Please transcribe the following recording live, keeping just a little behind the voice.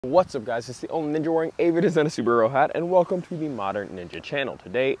What's up guys, it's the only ninja wearing aviators and a superhero hat, and welcome to the Modern Ninja channel.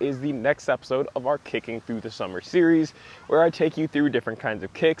 Today is the next episode of our Kicking Through the Summer series, where I take you through different kinds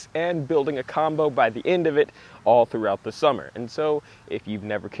of kicks and building a combo by the end of it all throughout the summer. And so if you've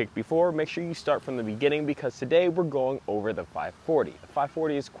never kicked before, make sure you start from the beginning, because today we're going over the 540. The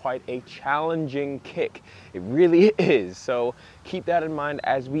 540 is quite a challenging kick. It really is. So keep that in mind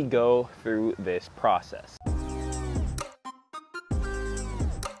as we go through this process.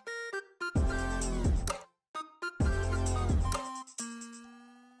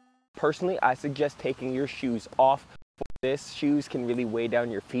 Personally, I suggest taking your shoes off for this. Shoes can really weigh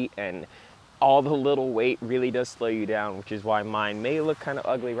down your feet, and all the little weight really does slow you down, which is why mine may look kind of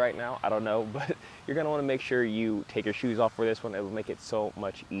ugly right now. I don't know, but you're gonna wanna make sure you take your shoes off for this one. It will make it so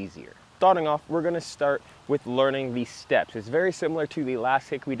much easier. Starting off, we're gonna start with learning these steps. It's very similar to the last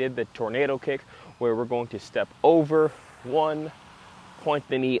kick we did, the tornado kick, where we're going to step over one, point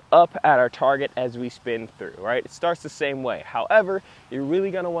the knee up at our target as we spin through, right? It starts the same way. However, you're really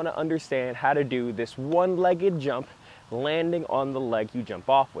gonna wanna understand how to do this one-legged jump, landing on the leg you jump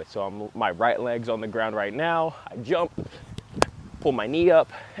off with. So my right leg's on the ground right now. I jump, pull my knee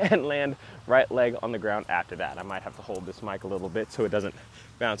up, and land right leg on the ground after that. I might have to hold this mic a little bit so it doesn't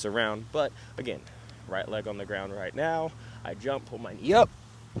bounce around. But again, right leg on the ground right now. I jump, pull my knee up,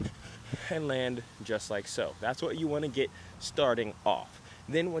 and land just like so. That's what you want to get starting off.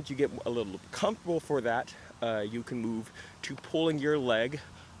 Then once you get a little comfortable for that, you can move to pulling your leg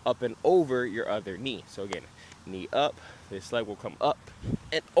up and over your other knee. So again, knee up, this leg will come up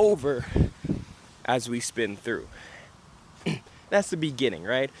and over as we spin through. That's the beginning,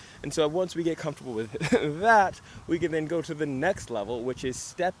 right? And so once we get comfortable with that, we can then go to the next level, which is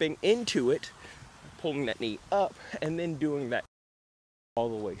stepping into it, pulling that knee up, and then doing that all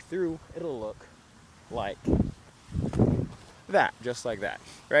the way through. It'll look like that, just like that,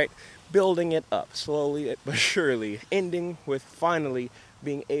 right? Building it up slowly but surely, ending with finally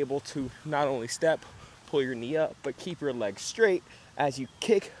being able to not only step, pull your knee up, but keep your leg straight as you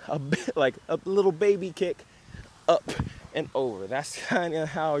kick a bit like a little baby kick up and over. That's kind of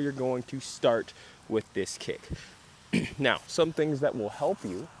how you're going to start with this kick. Now, some things that will help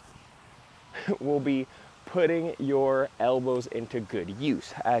you will be putting your elbows into good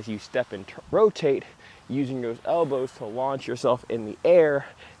use as you step and rotate. Using those elbows to launch yourself in the air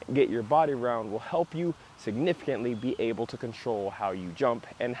and get your body around will help you significantly be able to control how you jump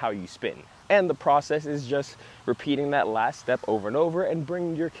and how you spin. And the process is just repeating that last step over and over and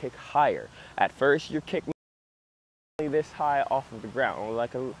bringing your kick higher. At first, your kick may be this high off of the ground.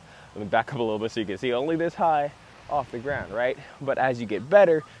 Let me back up a little bit so you can see, only this high off the ground, right? But as you get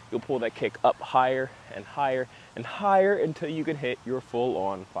better, you'll pull that kick up higher and higher and higher until you can hit your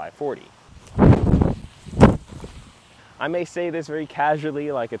full-on 540. I may say this very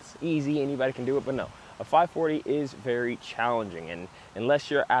casually, like it's easy, anybody can do it, but no. A 540 is very challenging, and unless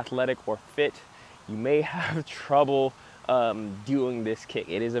you're athletic or fit, you may have trouble doing this kick.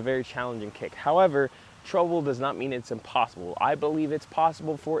 It is a very challenging kick. However, trouble does not mean it's impossible. I believe it's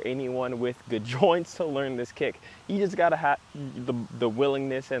possible for anyone with good joints to learn this kick. You just gotta have the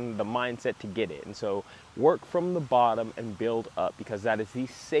willingness and the mindset to get it. And so work from the bottom and build up, because that is the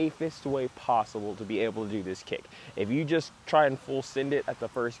safest way possible to be able to do this kick. If you just try and full send it at the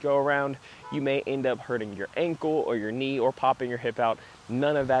first go around, you may end up hurting your ankle or your knee or popping your hip out.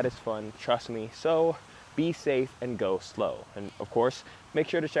 None of that is fun, trust me. So be safe and go slow. And of course, make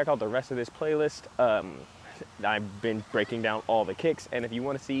sure to check out the rest of this playlist. I've been breaking down all the kicks, and if you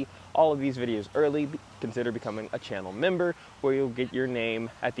want to see all of these videos early, consider becoming a channel member, where you'll get your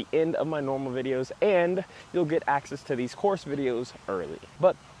name at the end of my normal videos and you'll get access to these course videos early.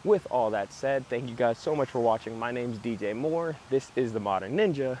 But with all that said, thank you guys so much for watching. My name's DJ Moore, this is the Modern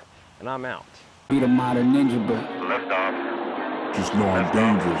Ninja, and I'm out. Be the Modern Ninja, but Lift off. Just know I'm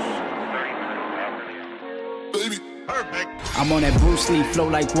dangerous. Perfect. I'm on that Bruce Lee, flow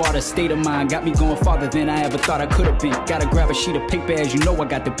like water, state of mind. Got me going farther than I ever thought I could have been. Gotta grab a sheet of paper, as you know I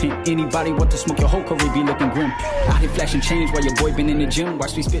got the pen. Anybody want to smoke your whole career, be looking grim. Out here flashing chains while your boy been in the gym.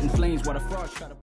 Watch me spitting flames while the frogs try to